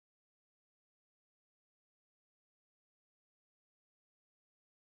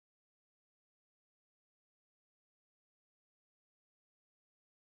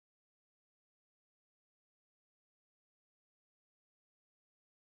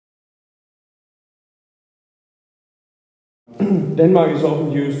Denmark is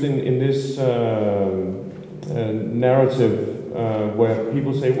often used in this narrative where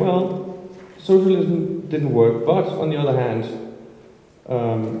people say, well, socialism didn't work, but on the other hand,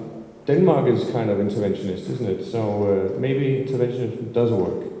 Denmark is kind of interventionist, isn't it? So maybe interventionism does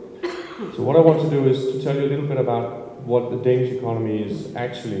work. So what I want to do is to tell you a little bit about what the Danish economy is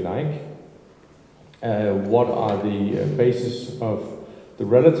actually like, what are the basis of the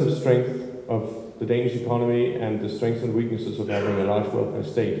relative strength of the Danish economy and the strengths and weaknesses of having a large welfare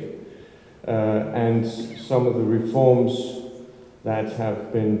state, and some of the reforms that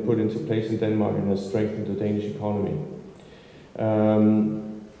have been put into place in Denmark and has strengthened the Danish economy.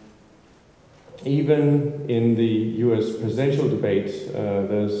 Even in the US presidential debate,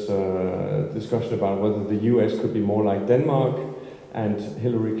 there's discussion about whether the US could be more like Denmark, and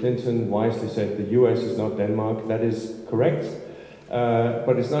Hillary Clinton wisely said the US is not Denmark. That is correct,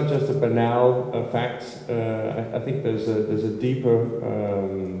 but it's not just a banal fact. I think there's a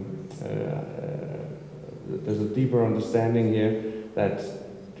deeper understanding here that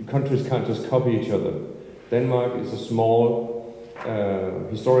countries can't just copy each other. Denmark is a small,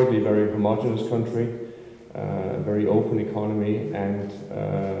 historically very homogeneous country, very open economy, and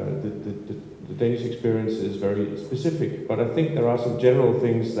the Danish experience is very specific. But I think there are some general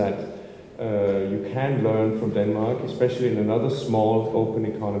things that you can learn from Denmark, especially in another small open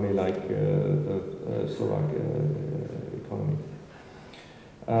economy like the Slovak economy.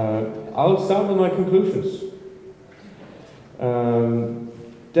 I'll start with my conclusions.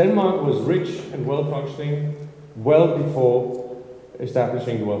 Denmark was rich and well-functioning well before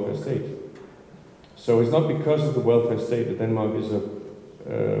establishing the welfare state. So it's not because of the welfare state that Denmark is a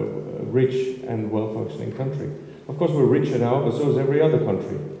rich and well-functioning country. Of course we're richer now, but so is every other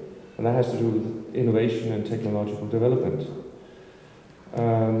country. And that has to do with innovation and technological development.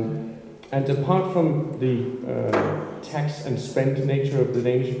 And apart from the tax and spend nature of the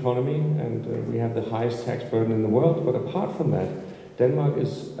Danish economy, and we have the highest tax burden in the world, but apart from that, Denmark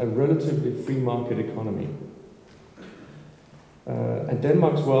is a relatively free market economy. And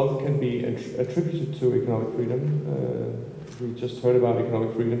Denmark's wealth can be attributed to economic freedom. We just heard about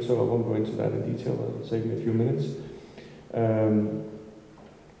economic freedom, so I won't go into that in detail. It'll save me a few minutes.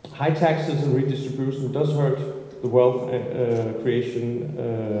 High taxes and redistribution does hurt the wealth creation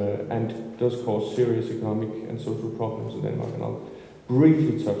and does cause serious economic and social problems in Denmark, and I'll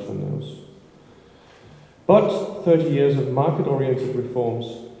briefly touch on those. But 30 years of market-oriented reforms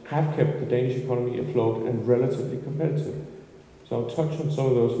have kept the Danish economy afloat and relatively competitive. So I'll touch on some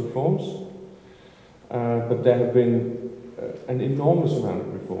of those reforms, but there have been an enormous amount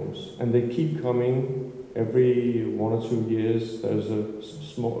of reforms, and they keep coming. Every 1 or 2 years there's a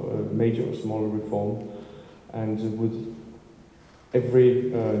major or smaller reform, and with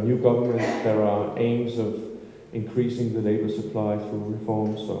every new government there are aims of increasing the labor supply through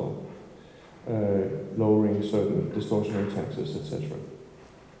reforms, so lowering certain distortionary taxes, etc.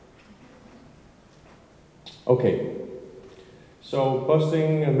 Okay, so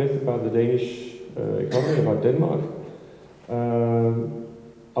busting a myth about the Danish economy, about Denmark.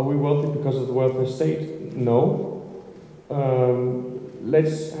 Are we wealthy because of the welfare state? No.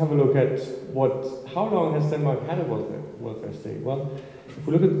 Let's have a look at how long has Denmark had a welfare state? Well, if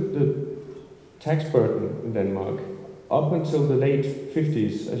we look at the tax burden in Denmark, up until the late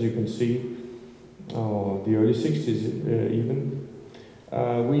 50s, as you can see, or the early 60s even,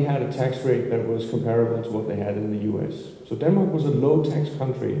 we had a tax rate that was comparable to what they had in the US. So Denmark was a low-tax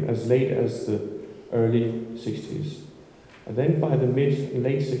country as late as the early 60s. And then by the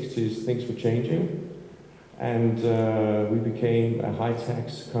late 60s, things were changing, and we became a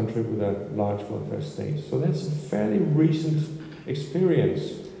high-tax country with a large welfare state. So that's a fairly recent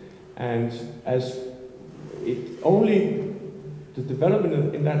experience, and as the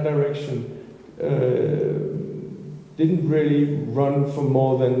development in that direction didn't really run for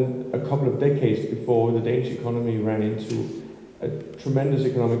more than a couple of decades before the Danish economy ran into a tremendous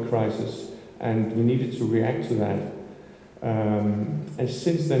economic crisis, and we needed to react to that. And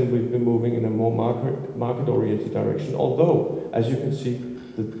since then we've been moving in a more market-oriented direction, although, as you can see,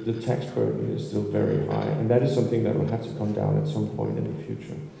 the tax burden is still very high, and that is something that will have to come down at some point in the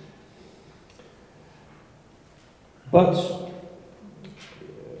future. But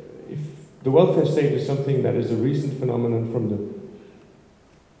if the welfare state is something that is a recent phenomenon from the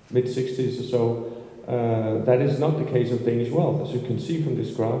mid-60s or so, that is not the case of Danish wealth, as you can see from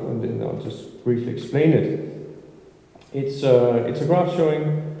this graph, and then I'll just briefly explain it. It's a graph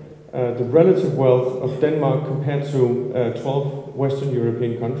showing the relative wealth of Denmark compared to 12 Western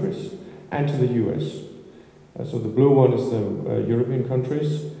European countries and to the US. So the blue one is the European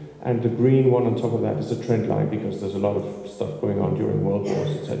countries, and the green one on top of that is a trend line, because there's a lot of stuff going on during world wars,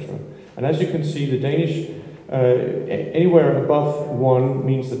 etc. And as you can see, the Danish, anywhere above 1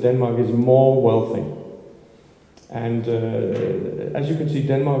 means that Denmark is more wealthy. And as you can see,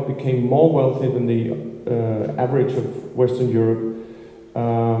 Denmark became more wealthy than the average of Western Europe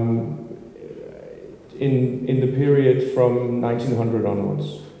in the period from 1900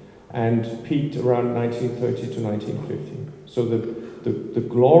 onwards, and peaked around 1930 to 1950. So the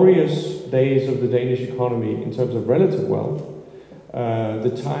glorious days of the Danish economy in terms of relative wealth,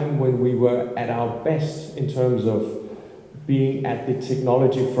 the time when we were at our best in terms of being at the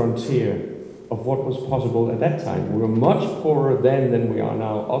technology frontier of what was possible at that time. We were much poorer then than we are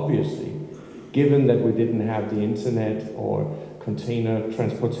now, obviously, given that we didn't have the internet or container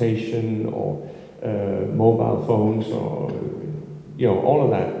transportation or mobile phones or all of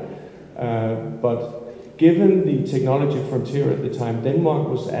that. But given the technology frontier at the time, Denmark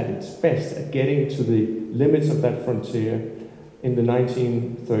was at its best at getting to the limits of that frontier in the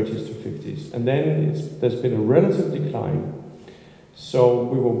 1930s to 50s. And then there's been a relative decline. So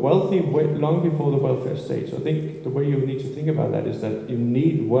we were wealthy long before the welfare state. So I think the way you need to think about that is that you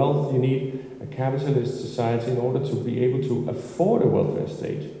need wealth, you need a capitalist society in order to be able to afford a welfare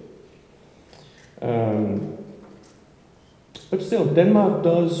state. But still, Denmark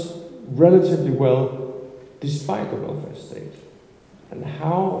does relatively well despite the welfare state. And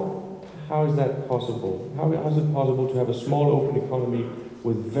how is that possible? How is it possible to have a small open economy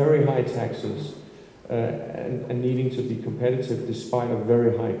with very high taxes and needing to be competitive despite of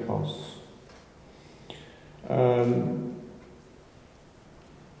very high costs?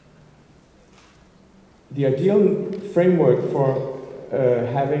 The ideal framework for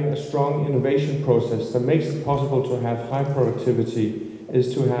having a strong innovation process that makes it possible to have high productivity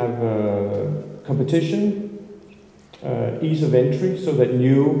is to have competition, ease of entry, so that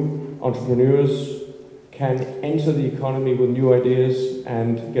new entrepreneurs can enter the economy with new ideas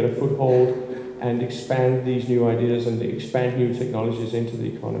and get a foothold and expand these new ideas and expand new technologies into the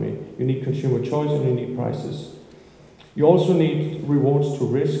economy. You need consumer choice and you need prices. You also need rewards to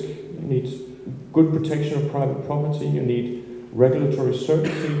risk. You need good protection of private property. You need regulatory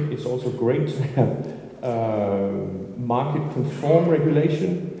certainty. It's also great to have market-conform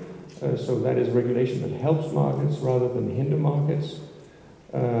regulation. So that is regulation that helps markets rather than hinder markets.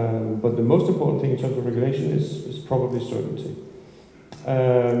 But the most important thing in terms of regulation is probably certainty.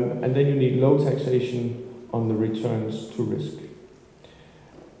 And then you need low taxation on the returns to risk.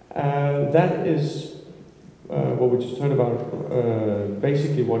 That is what we just heard about,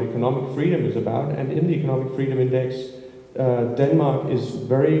 basically what economic freedom is about. And in the Economic Freedom Index, Denmark is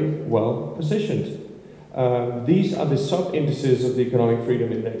very well positioned. These are the sub-indices of the Economic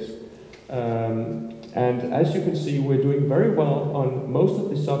Freedom Index. And as you can see, we're doing very well on most of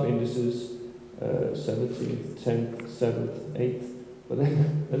the sub-indices, 17th, 10th, 7th, 8th. But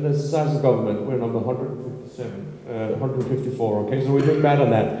then there's the size of government. We're number 157, 154, okay? So we're doing bad on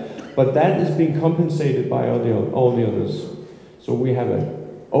that. But that is being compensated by all the others. So we have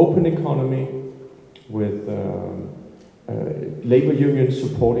an open economy with labor unions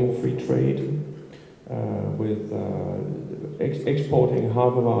supporting free trade, with exporting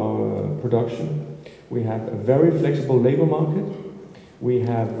half of our production. We have a very flexible labor market. We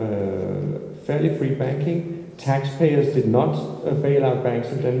have fairly free banking. Taxpayers did not bail out banks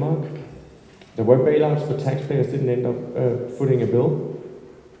in Denmark. There were bailouts, but taxpayers didn't end up footing a bill.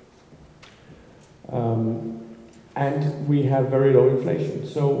 And we have very low inflation.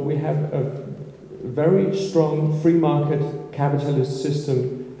 So we have a very strong free market capitalist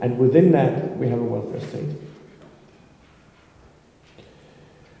system, and within that we have a welfare state.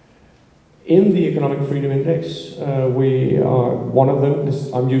 In the Economic Freedom Index, we are one of them.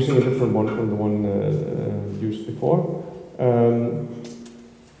 I'm using a different one from the one used before.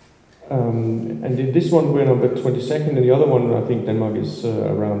 And in this one we're number 22nd, and the other one I think Denmark is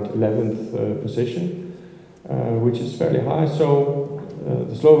around 11th position, which is fairly high. So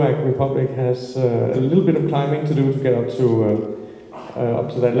the Slovak Republic has a little bit of climbing to do to get up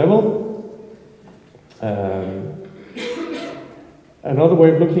to that level. Another way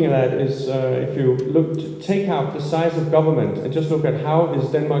of looking at that is if you take out the size of government and just look at how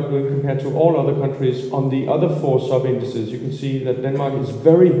is Denmark doing compared to all other countries on the other 4 sub-indices, you can see that Denmark is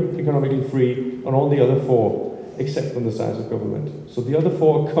very economically free on all the other 4, except on the size of government. So the other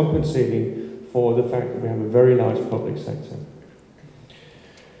 4 are compensating for the fact that we have a very large public sector.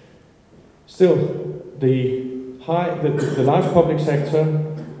 Still, the large public sector,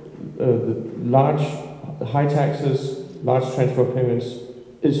 the large high taxes, large transfer payments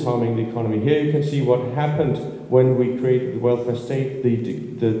is harming the economy. Here you can see what happened when we created the welfare state,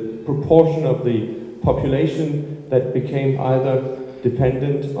 the proportion of the population that became either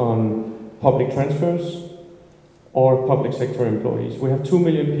dependent on public transfers or public sector employees. We have 2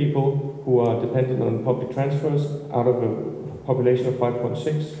 million people who are dependent on public transfers out of a population of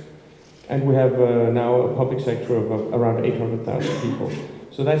 5.6, and we have now a public sector of around 800,000 people.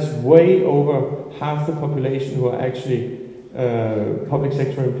 So that's way over half the population who are actually public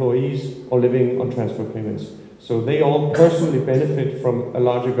sector employees or living on transfer payments. So they all personally benefit from a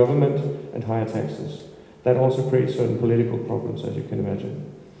larger government and higher taxes. That also creates certain political problems, as you can imagine.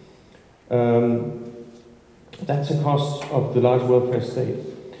 That's a cost of the large welfare state.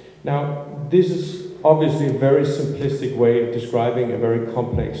 Now, this is obviously a very simplistic way of describing a very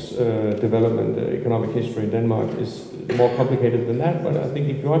complex development. Economic history in Denmark is more complicated than that, but I think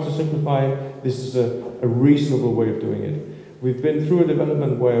if you want to simplify it, this is a reasonable way of doing it. We've been through a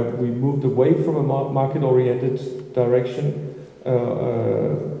development where we moved away from a market-oriented direction, a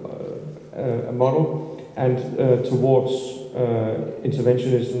model, and towards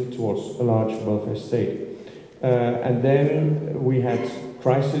interventionism, towards a large welfare state. And then we had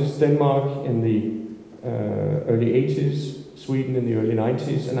crisis Denmark in the early 80s, Sweden in the early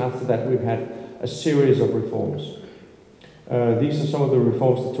 90s, and after that we've had a series of reforms. These are some of the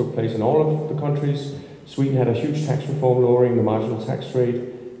reforms that took place in all of the countries. Sweden had a huge tax reform, lowering the marginal tax rate,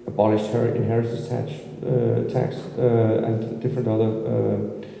 abolished inheritance tax, and different other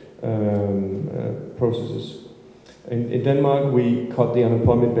processes. In Denmark, we cut the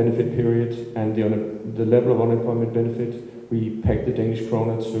unemployment benefit period and the level of unemployment benefit. We pegged the Danish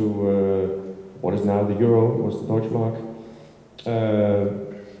kroner to what is now the euro, was the Deutsche Mark.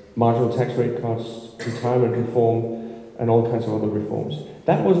 Marginal tax rate cuts, retirement reform, and all kinds of other reforms.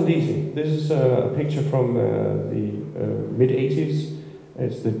 That wasn't easy. This is a picture from the mid-80s.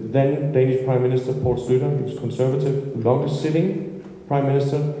 It's the then Danish Prime Minister, Poul Schlüter. He was conservative, the longest sitting Prime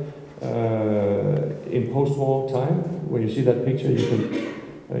Minister in post-war time. When you see that picture, you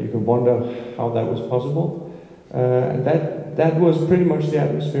can wonder how that was possible. And that was pretty much the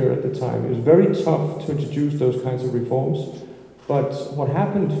atmosphere at the time. It was very tough to introduce those kinds of reforms. But what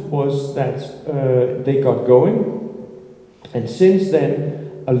happened was that they got going. And since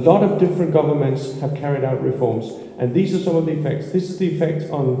then, a lot of different governments have carried out reforms. And these are some of the effects. This is the effect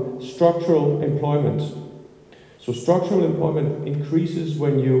on structural employment. So structural employment increases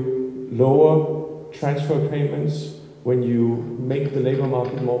when you lower transfer payments, when you make the labor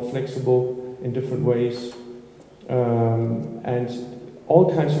market more flexible in different ways. And all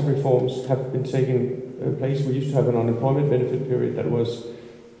kinds of reforms have been taking place. We used to have an unemployment benefit period that was,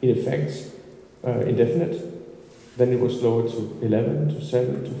 in effect, indefinite. Then it was lowered to 11, to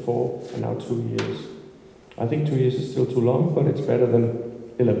 7, to 4, and now 2 years. I think 2 years is still too long, but it's better than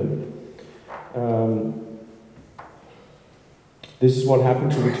 11. This is what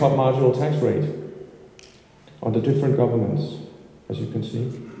happened to the top marginal tax rate under different governments, as you can see.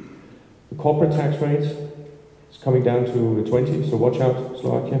 The corporate tax rate is coming down to 20, so watch out,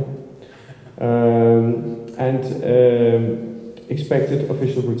 Slovakia. Expected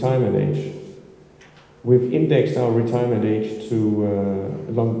official retirement age. We've indexed our retirement age to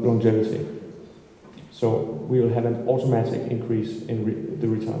longevity. So we will have an automatic increase in the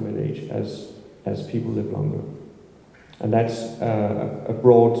retirement age as people live longer. And that's a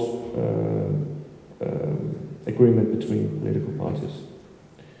broad agreement between political parties.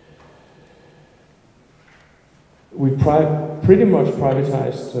 We pretty much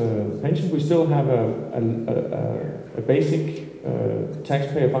privatized pension. We still have a basic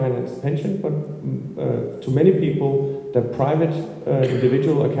taxpayer-financed pension, but to many people, the private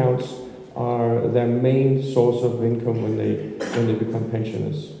individual accounts are their main source of income when they become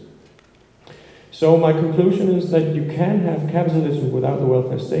pensioners. So my conclusion is that you can have capitalism without the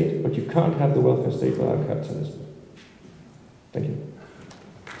welfare state, but you can't have the welfare state without capitalism. Thank you.